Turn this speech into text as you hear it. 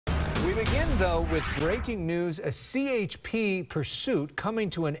We begin, though, with breaking news, a CHP pursuit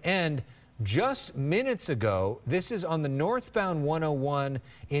coming to an end just minutes ago. This is on the northbound 101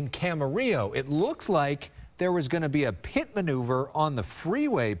 in Camarillo. It looked like there was going to be a pit maneuver on the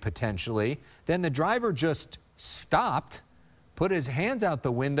freeway, potentially. Then the driver just stopped, put his hands out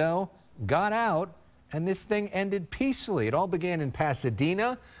the window, got out, and this thing ended peacefully. It all began in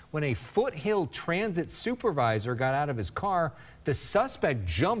Pasadena when a Foothill Transit supervisor got out of his car. The suspect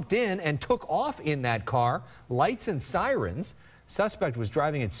jumped in and took off in that car, lights and sirens. Suspect was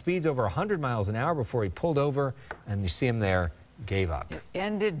driving at speeds over 100 miles an hour before he pulled over, and you see him there, gave up. It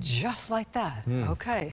ended just like that. Okay.